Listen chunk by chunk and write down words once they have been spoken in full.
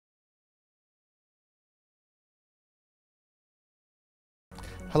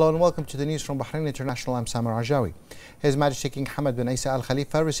Hello and welcome to the news from Bahrain International. I'm Samar Ajawi. His Majesty King Hamad bin Isa Al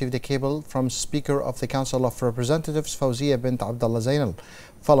Khalifa received a cable from Speaker of the Council of Representatives Fawziya bint Abdullah Zainal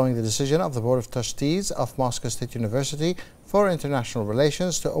following the decision of the Board of Trustees of Moscow State University for International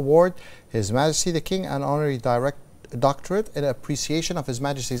Relations to award His Majesty the King an honorary doctorate in appreciation of His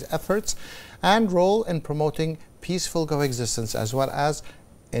Majesty's efforts and role in promoting peaceful coexistence as well as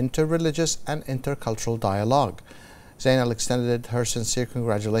interreligious and intercultural dialogue. Zainal extended her sincere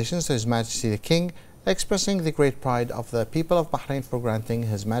congratulations to His Majesty the King, expressing the great pride of the people of Bahrain for granting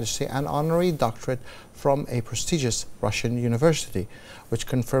His Majesty an honorary doctorate from a prestigious Russian university, which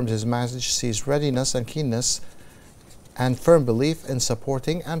confirms His Majesty's readiness and keenness and firm belief in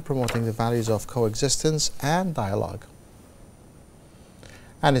supporting and promoting the values of coexistence and dialogue.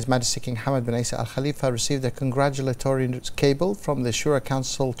 And His Majesty King Hamad bin Isa Al Khalifa received a congratulatory cable from the Shura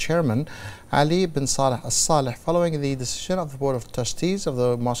Council Chairman Ali bin Saleh Al Saleh following the decision of the Board of Trustees of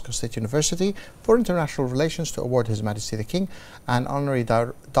the Moscow State University for International Relations to award His Majesty the King an honorary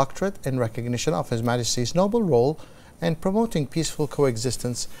doctorate in recognition of His Majesty's noble role in promoting peaceful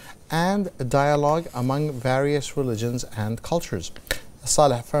coexistence and dialogue among various religions and cultures.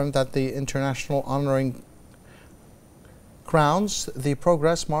 Saleh affirmed that the international honoring crowns the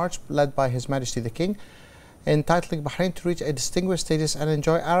progress march led by His Majesty the King, entitling Bahrain to reach a distinguished status and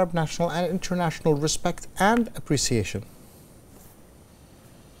enjoy Arab national and international respect and appreciation.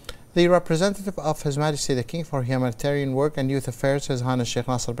 The representative of His Majesty the King for Humanitarian Work and Youth Affairs, His Highness Sheikh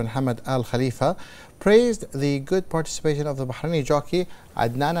Nasser bin Hamad Al Khalifa, praised the good participation of the Bahraini jockey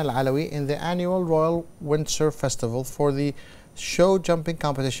Adnan Al Alawi in the annual Royal Windsurf Festival for the show jumping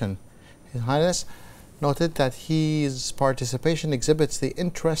competition. His Highness noted that his participation exhibits the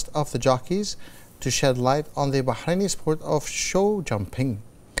interest of the jockeys to shed light on the Bahraini sport of show jumping.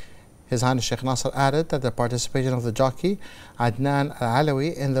 His Highness Sheikh Nasser added that the participation of the jockey Adnan Al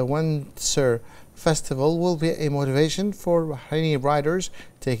Alawi in the Windsurf Festival will be a motivation for Bahraini riders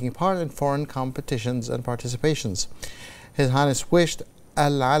taking part in foreign competitions and participations. His Highness wished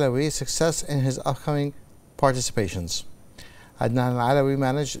Al Alawi success in his upcoming participations. Adnan Al Alawi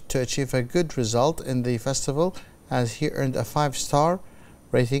managed to achieve a good result in the festival as he earned a 5-star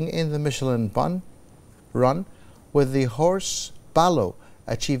rating in the Michelin run, with the horse Ballo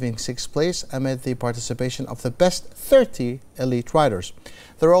achieving 6th place amid the participation of the best 30 elite riders.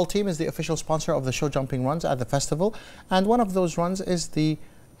 The Royal Team is the official sponsor of the show jumping runs at the festival, and one of those runs is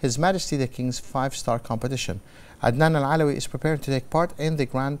His Majesty the King's 5-star competition. Adnan Al Alawi is prepared to take part in the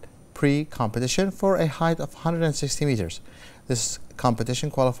Grand Prix competition for a height of 160 meters. This competition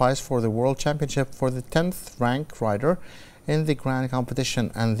qualifies for the World Championship for the 10th rank rider in the grand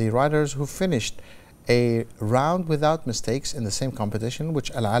competition, and the riders who finished a round without mistakes in the same competition,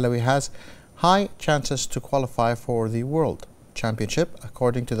 which Al Alawi has high chances to qualify for the World Championship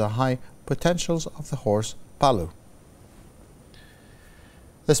according to the high potentials of the horse Palu.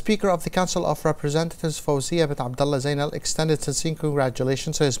 The Speaker of the Council of Representatives Fawziya bint Abdullah Zainal extended sincere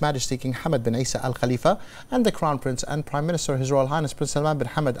congratulations to His Majesty King Hamad bin Isa Al Khalifa and the Crown Prince and Prime Minister His Royal Highness Prince Salman bin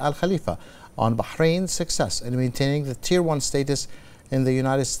Hamad Al Khalifa on Bahrain's success in maintaining the Tier 1 status in the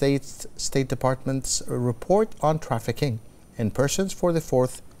United States State Department's report on trafficking in persons for the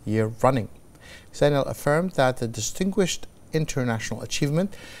 4th year running. Zainal affirmed that the distinguished international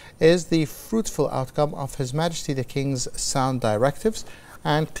achievement is the fruitful outcome of His Majesty the King's sound directives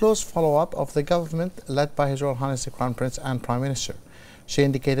and close follow-up of the government led by His Royal Highness the Crown Prince and Prime Minister. She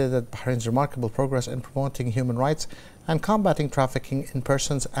indicated that Bahrain's remarkable progress in promoting human rights and combating trafficking in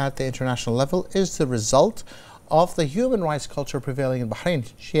persons at the international level is the result of the human rights culture prevailing in Bahrain.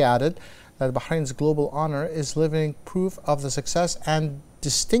 She added that Bahrain's global honor is living proof of the success and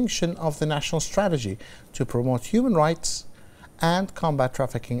distinction of the national strategy to promote human rights and combat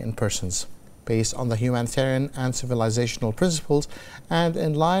trafficking in persons, based on the humanitarian and civilizational principles and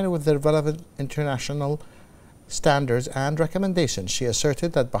in line with the relevant international standards and recommendations. She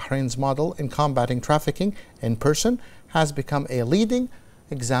asserted that Bahrain's model in combating trafficking in person has become a leading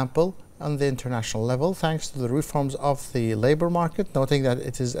example on the international level thanks to the reforms of the labor market, noting that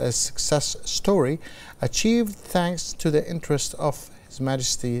it is a success story achieved thanks to the interest of His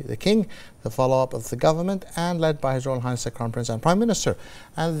Majesty the King, the follow-up of the government and led by His Royal Highness the Crown Prince and Prime Minister,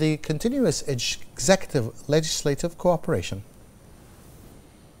 and the continuous executive legislative cooperation.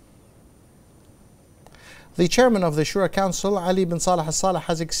 The chairman of the Shura Council, Ali bin Saleh Al Saleh,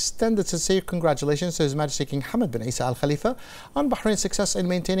 has extended sincere congratulations to His Majesty King Hamad bin Isa Al Khalifa on Bahrain's success in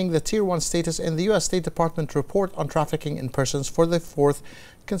maintaining the Tier 1 status in the U.S. State Department report on trafficking in persons for the 4th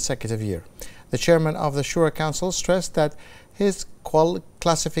consecutive year. The chairman of the Shura Council stressed that his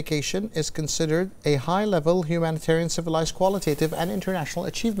classification is considered a high-level humanitarian, civilized, qualitative and international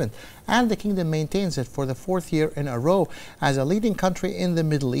achievement, and the kingdom maintains it for the 4th year in a row as a leading country in the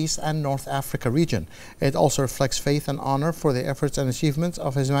Middle East and North Africa region. It also reflects faith and honor for the efforts and achievements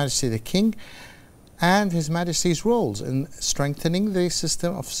of His Majesty the King and His Majesty's roles in strengthening the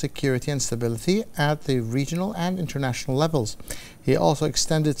system of security and stability at the regional and international levels. He also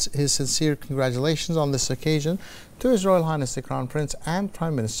extended his sincere congratulations on this occasion to His Royal Highness the Crown Prince and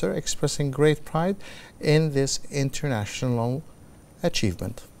Prime Minister, expressing great pride in this international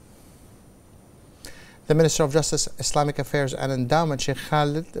achievement. The Minister of Justice, Islamic Affairs and Endowment, Sheikh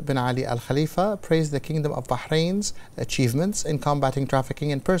Khalid bin Ali Al Khalifa, praised the Kingdom of Bahrain's achievements in combating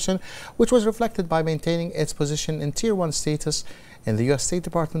trafficking in person, which was reflected by maintaining its position in Tier 1 status in the U.S. State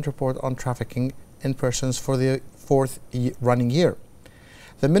Department report on trafficking in persons for the 4th running year.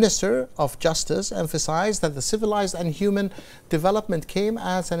 The Minister of Justice emphasized that the civilized and human development came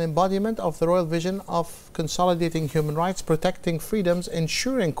as an embodiment of the royal vision of consolidating human rights, protecting freedoms,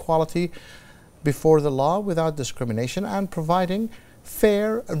 ensuring equality before the law without discrimination, and providing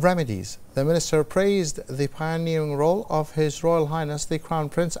fair remedies. The Minister praised the pioneering role of His Royal Highness the Crown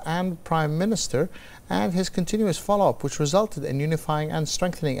Prince and Prime Minister and his continuous follow-up, which resulted in unifying and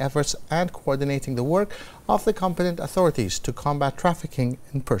strengthening efforts and coordinating the work of the competent authorities to combat trafficking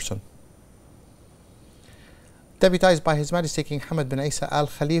in person. Deputized by His Majesty King Hamad bin Isa Al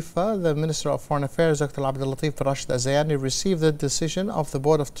Khalifa, the Minister of Foreign Affairs, Dr. Abdul Latif bin Rashid Al Zayani, received the decision of the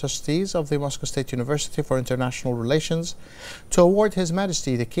Board of Trustees of the Moscow State University for International Relations to award His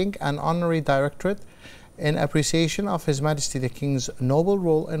Majesty the King an honorary doctorate in appreciation of His Majesty the King's noble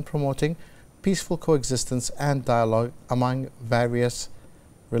role in promoting peaceful coexistence and dialogue among various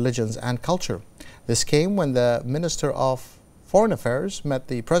religions and culture. This came when the Minister of Foreign Affairs met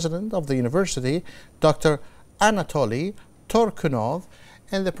the President of the University, Dr. Anatoly Turkunov,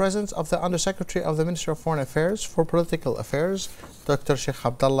 in the presence of the Undersecretary of the Ministry of Foreign Affairs for Political Affairs, Dr. Sheikh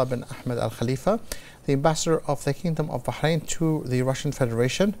Abdullah bin Ahmed Al Khalifa, the Ambassador of the Kingdom of Bahrain to the Russian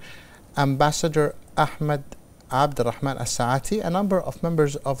Federation, Ambassador Ahmed Abdurrahman As-Saati, a number of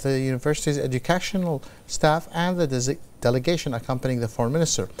members of the university's educational staff, and the delegation accompanying the Foreign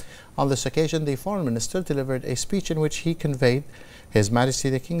Minister. On this occasion, the Foreign Minister delivered a speech in which he conveyed His Majesty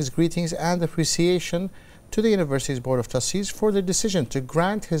the King's greetings and appreciation to the University's Board of Trustees for the decision to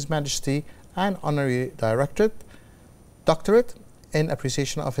grant His Majesty an honorary doctorate in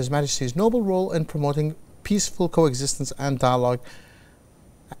appreciation of His Majesty's noble role in promoting peaceful coexistence and dialogue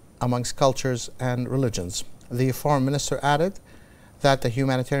amongst cultures and religions. The Foreign Minister added that the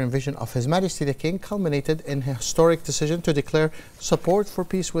humanitarian vision of His Majesty the King culminated in a historic decision to declare support for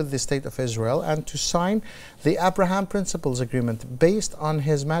peace with the State of Israel and to sign the Abraham Principles Agreement, based on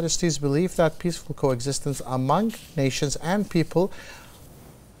His Majesty's belief that peaceful coexistence among nations and people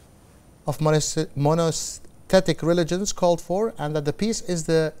of monotheistic religions called for, and that the peace is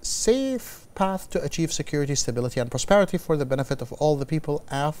the safe path to achieve security, stability and prosperity for the benefit of all the people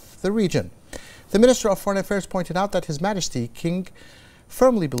of the region. The Minister of Foreign Affairs pointed out that His Majesty King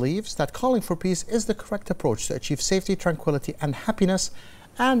firmly believes that calling for peace is the correct approach to achieve safety, tranquility and happiness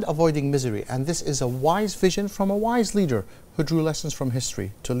and avoiding misery, and this is a wise vision from a wise leader who drew lessons from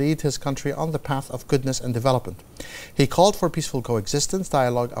history to lead his country on the path of goodness and development. He called for peaceful coexistence,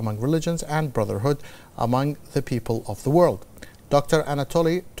 dialogue among religions and brotherhood among the people of the world. Dr.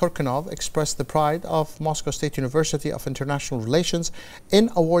 Anatoly Turkunov expressed the pride of Moscow State University of International Relations in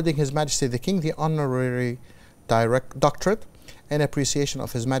awarding His Majesty the King the honorary doctorate in appreciation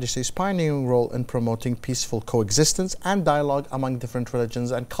of His Majesty's pioneering role in promoting peaceful coexistence and dialogue among different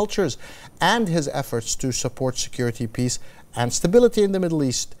religions and cultures, and his efforts to support security, peace and stability in the Middle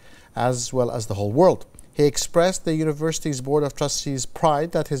East as well as the whole world. He expressed the university's Board of Trustees'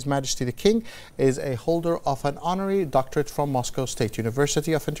 pride that His Majesty the King is a holder of an honorary doctorate from Moscow State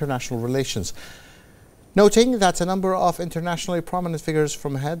University of International Relations, noting that a number of internationally prominent figures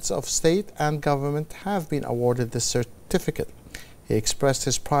from heads of state and government have been awarded this certificate. He expressed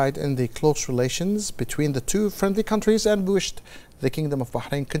his pride in the close relations between the two friendly countries and wished the Kingdom of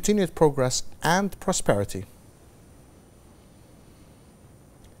Bahrain continued progress and prosperity.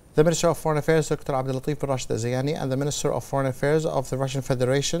 The Minister of Foreign Affairs, Dr. Abdul Latif bin Rashid Al Zayani, and the Minister of Foreign Affairs of the Russian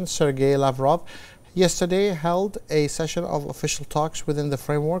Federation, Sergei Lavrov, yesterday held a session of official talks within the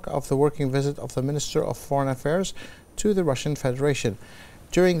framework of the working visit of the Minister of Foreign Affairs to the Russian Federation.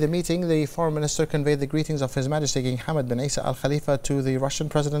 During the meeting, the Foreign Minister conveyed the greetings of His Majesty King Hamad bin Isa Al Khalifa to the Russian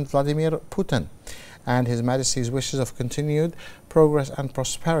President Vladimir Putin and His Majesty's wishes of continued progress and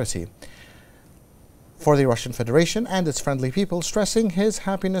prosperity. for the Russian Federation and its friendly people, stressing his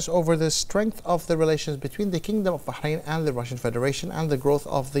happiness over the strength of the relations between the Kingdom of Bahrain and the Russian Federation and the growth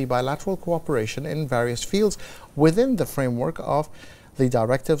of the bilateral cooperation in various fields within the framework of the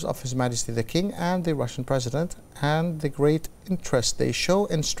directives of His Majesty the King and the Russian President, and the great interest they show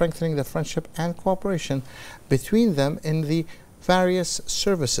in strengthening the friendship and cooperation between them in the various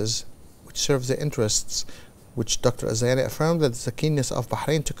services which serve the interests, which Dr. Azayani affirmed that the keenness of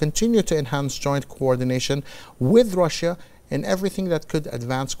Bahrain to continue to enhance joint coordination with Russia in everything that could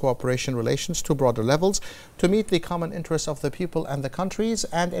advance cooperation relations to broader levels, to meet the common interests of the people and the countries,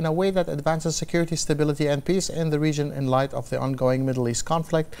 and in a way that advances security, stability and peace in the region in light of the ongoing Middle East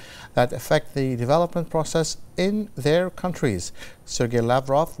conflict that affect the development process in their countries. Sergei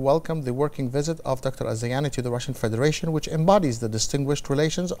Lavrov welcomed the working visit of Dr. Azayani to the Russian Federation, which embodies the distinguished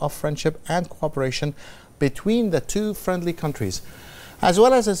relations of friendship and cooperation between the two friendly countries, as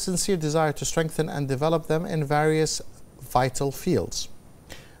well as a sincere desire to strengthen and develop them in various vital fields.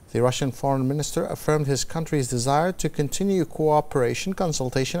 The Russian Foreign Minister affirmed his country's desire to continue cooperation,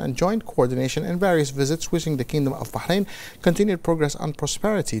 consultation and joint coordination in various visits, wishing the Kingdom of Bahrain continued progress and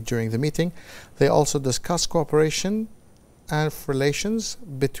prosperity. During the meeting, they also discussed cooperation and relations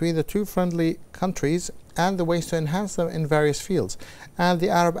between the two friendly countries and the ways to enhance them in various fields, and the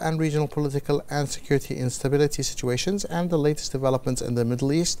Arab and regional political and security instability situations and the latest developments in the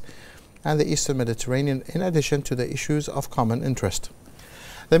Middle East and the Eastern Mediterranean, in addition to the issues of common interest.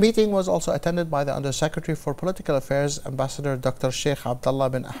 The meeting was also attended by the Undersecretary for Political Affairs, Ambassador Dr. Sheikh Abdullah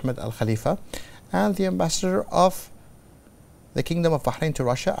bin Ahmed Al Khalifa, and the Ambassador of the Kingdom of Bahrain to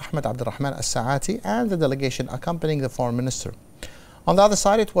Russia, Ahmed Abdurrahman Al Saati, and the delegation accompanying the Foreign Minister. On the other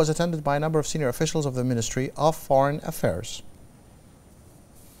side, it was attended by a number of senior officials of the Ministry of Foreign Affairs.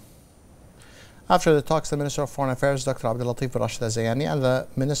 After the talks, the Minister of Foreign Affairs, Dr. Abdulatif bin Rashid Azayani, and the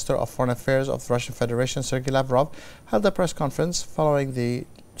Minister of Foreign Affairs of the Russian Federation, Sergei Lavrov, held a press conference following the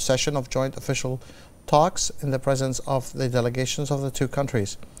session of joint official talks in the presence of the delegations of the two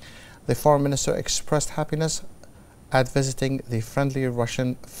countries. The Foreign Minister expressed happiness at visiting the friendly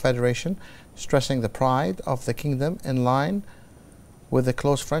Russian Federation, stressing the pride of the kingdom in line with the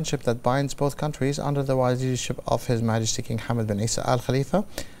close friendship that binds both countries under the wise leadership of His Majesty King Hamad bin Isa Al Khalifa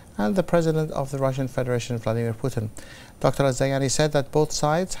and the President of the Russian Federation, Vladimir Putin. Dr. Azayani said that both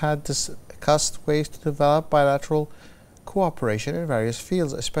sides had discussed ways to develop bilateral cooperation in various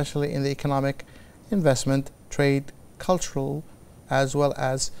fields, especially in the economic, investment, trade, cultural, as well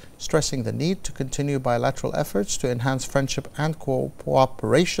as stressing the need to continue bilateral efforts to enhance friendship and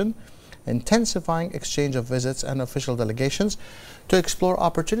cooperation, intensifying exchange of visits and official delegations to explore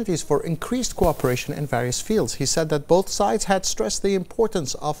opportunities for increased cooperation in various fields. He said that both sides had stressed the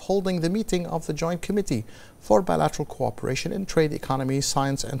importance of holding the meeting of the Joint Committee for Bilateral Cooperation in Trade, Economy,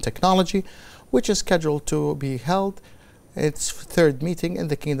 Science and Technology, which is scheduled to be held its third meeting in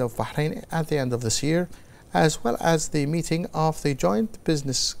the Kingdom of Bahrain at the end of this year, as well as the meeting of the Joint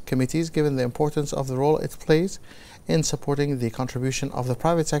Business Committees, given the importance of the role it plays in supporting the contribution of the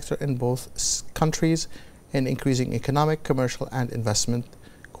private sector in both countries in increasing economic, commercial and investment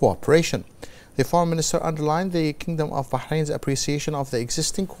cooperation. The Foreign Minister underlined the Kingdom of Bahrain's appreciation of the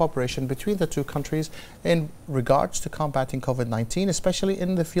existing cooperation between the two countries in regards to combating COVID-19, especially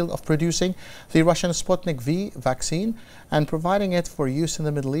in the field of producing the Russian Sputnik V vaccine and providing it for use in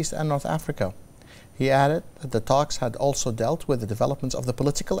the Middle East and North Africa. He added that the talks had also dealt with the developments of the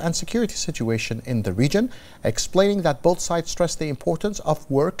political and security situation in the region, explaining that both sides stressed the importance of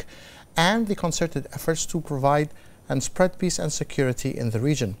work and the concerted efforts to provide and spread peace and security in the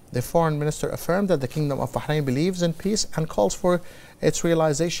region. The Foreign Minister affirmed that the Kingdom of Bahrain believes in peace and calls for its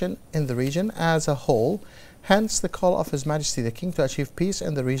realization in the region as a whole, hence the call of His Majesty the King to achieve peace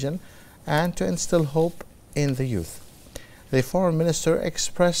in the region and to instill hope in the youth. The Foreign Minister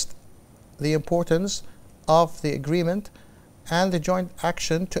expressed the importance of the agreement and the joint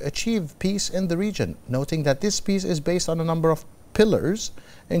action to achieve peace in the region, noting that this peace is based on a number of pillars,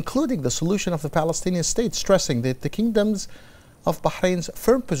 including the solution of the Palestinian state, stressing that the Kingdoms of Bahrain's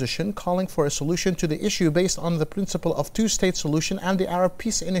firm position, calling for a solution to the issue based on the principle of two-state solution and the Arab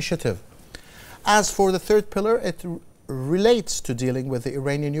Peace Initiative. As for the third pillar, it relates to dealing with the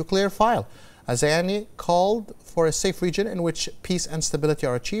Iranian nuclear file. Azayani called for a safe region in which peace and stability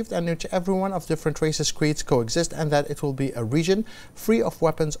are achieved and in which everyone of different races, creeds coexist, and that it will be a region free of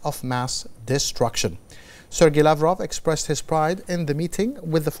weapons of mass destruction. Sergei Lavrov expressed his pride in the meeting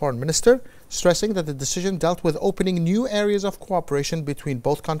with the Foreign Minister, stressing that the decision dealt with opening new areas of cooperation between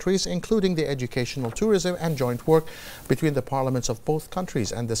both countries, including the educational, tourism and joint work between the parliaments of both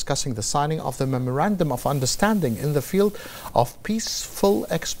countries, and discussing the signing of the Memorandum of Understanding in the field of peaceful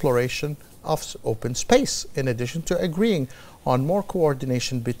exploration of open space, in addition to agreeing on more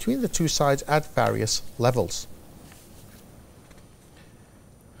coordination between the two sides at various levels.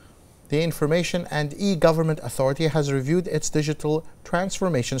 The Information and E-Government Authority has reviewed its digital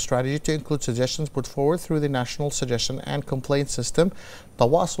transformation strategy to include suggestions put forward through the National Suggestion and Complaint System,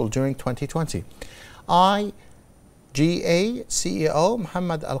 Tawasul, during 2020. IGA CEO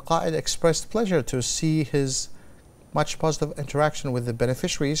Mohammed Al-Qaid expressed pleasure to see his much positive interaction with the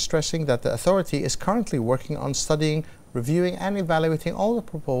beneficiaries, stressing that the authority is currently working on studying, reviewing and evaluating all the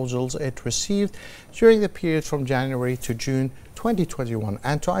proposals it received during the period from January to June 2021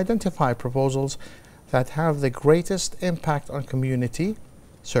 and to identify proposals that have the greatest impact on community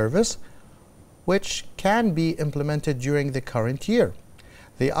service which can be implemented during the current year.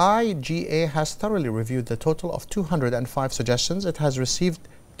 The IGA has thoroughly reviewed the total of 205 suggestions it has received,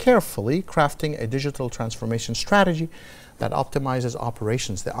 carefully crafting a digital transformation strategy that optimizes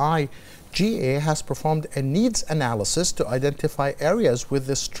operations. The IGA has performed a needs analysis to identify areas with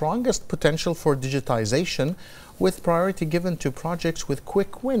the strongest potential for digitization, with priority given to projects with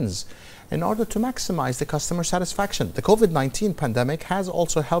quick wins in order to maximize the customer satisfaction. The COVID-19 pandemic has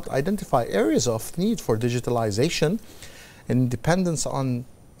also helped identify areas of need for digitalization, and dependence on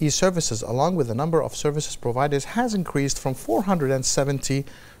e-services along with the number of services providers has increased from 470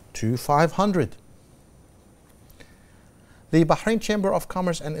 to 500. The Bahrain Chamber of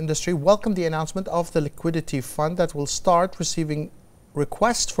Commerce and Industry welcomed the announcement of the liquidity fund that will start receiving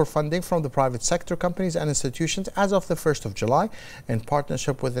requests for funding from the private sector companies and institutions as of the 1st of July in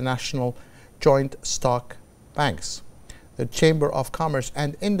partnership with the National Joint Stock Banks. The Chamber of Commerce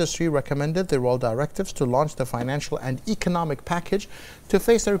and Industry recommended the Royal Directives to launch the financial and economic package to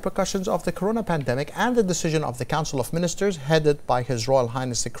face the repercussions of the corona pandemic, and the decision of the Council of Ministers, headed by His Royal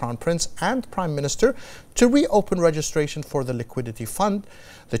Highness the Crown Prince and Prime Minister, to reopen registration for the liquidity fund.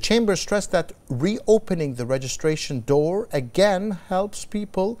 The Chamber stressed that reopening the registration door again helps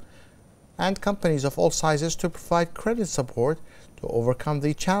people and companies of all sizes to provide credit support to overcome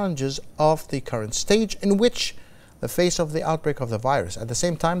the challenges of the current stage in which the face of the outbreak of the virus. At the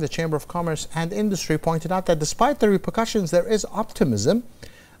same time, the Chamber of Commerce and Industry pointed out that despite the repercussions, there is optimism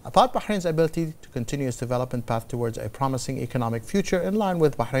about Bahrain's ability to continue its development path towards a promising economic future in line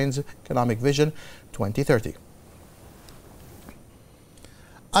with Bahrain's Economic Vision 2030.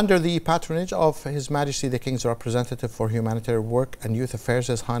 Under the patronage of His Majesty the King's Representative for Humanitarian Work and Youth Affairs,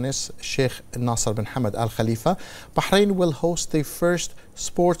 His Highness Sheikh Nasser bin Hamad Al Khalifa, Bahrain will host the first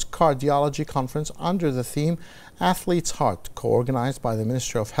Sports Cardiology Conference under the theme Athlete's Heart, co-organized by the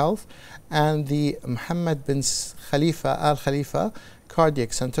Ministry of Health and the Mohammed bin Khalifa Al Khalifa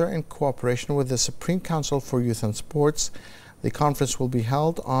Cardiac Center in cooperation with the Supreme Council for Youth and Sports. The conference will be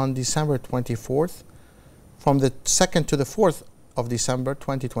held on December 24th, from the 2nd to the 4th of December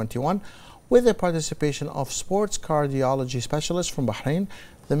 2021, with the participation of sports cardiology specialists from Bahrain,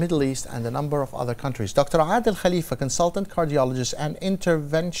 the Middle East and a number of other countries. Dr. Adil Khalifa, consultant cardiologist and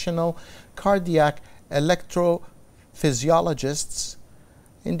interventional cardiac electrophysiologists,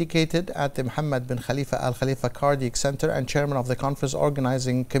 indicated at the Mohammed bin Khalifa Al Khalifa Cardiac Center and chairman of the conference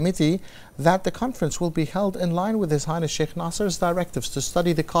organizing committee that the conference will be held in line with His Highness Sheikh Nasser's directives to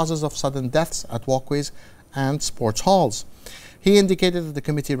study the causes of sudden deaths at walkways and sports halls. He indicated that the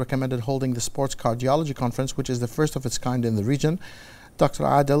committee recommended holding the Sports Cardiology Conference, which is the first of its kind in the region. Dr.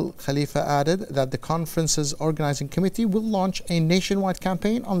 Adil Khalifa added that the conference's organizing committee will launch a nationwide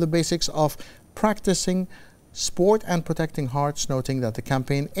campaign on the basics of practicing sport and protecting hearts, noting that the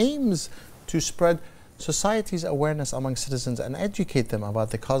campaign aims to spread society's awareness among citizens and educate them about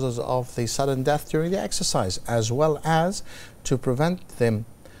the causes of the sudden death during the exercise, as well as to prevent them.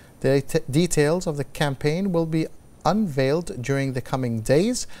 The details of the campaign will be unveiled during the coming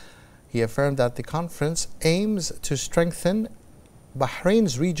days. He affirmed that the conference aims to strengthen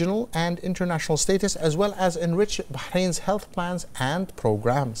Bahrain's regional and international status, as well as enrich Bahrain's health plans and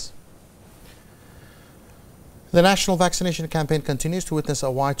programs. The national vaccination campaign continues to witness a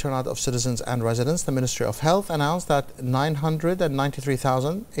wide turnout of citizens and residents. The Ministry of Health announced that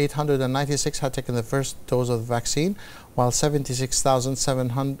 993,896 had taken the first dose of the vaccine, while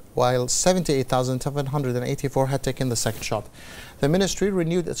 78,784 had taken the second shot. The ministry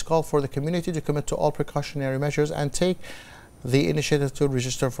renewed its call for the community to commit to all precautionary measures and take the initiative to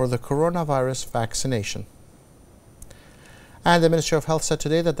register for the coronavirus vaccination. And the Ministry of Health said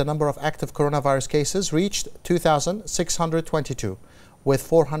today that the number of active coronavirus cases reached 2,622, with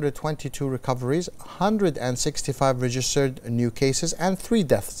 422 recoveries, 165 registered new cases, and 3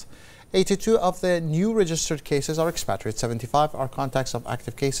 deaths. 82 of the new registered cases are expatriates, 75 are contacts of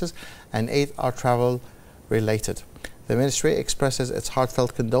active cases, and 8 are travel related. The ministry expresses its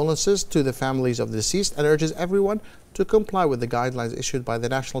heartfelt condolences to the families of the deceased and urges everyone to comply with the guidelines issued by the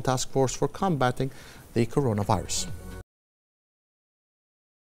National Task Force for combating the coronavirus.